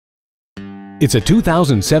It's a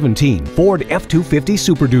 2017 Ford F-250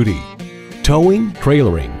 Super Duty. Towing,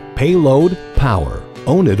 trailering, payload, power.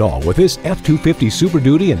 Own it all with this F-250 Super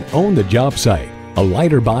Duty and own the job site. A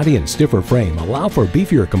lighter body and stiffer frame allow for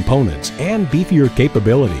beefier components and beefier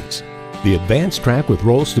capabilities. The advanced track with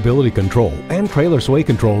roll stability control and trailer sway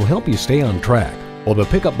control help you stay on track, while the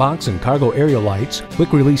pickup box and cargo area lights,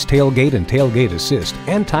 quick release tailgate and tailgate assist,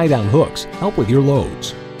 and tie-down hooks help with your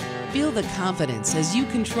loads. Feel the confidence as you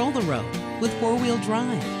control the road with four-wheel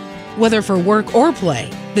drive. Whether for work or play,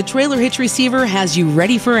 the trailer hitch receiver has you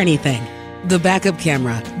ready for anything. The backup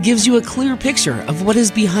camera gives you a clear picture of what is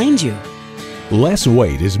behind you. Less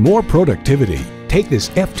weight is more productivity. Take this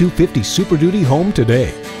F-250 Super Duty home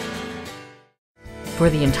today. For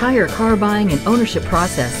the entire car buying and ownership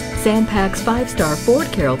process, Sandpac's 5-star Ford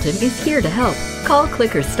Carrollton is here to help. Call,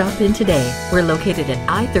 click, or stop in today. We're located at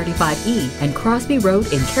I-35E and Crosby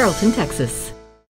Road in Carrollton, Texas.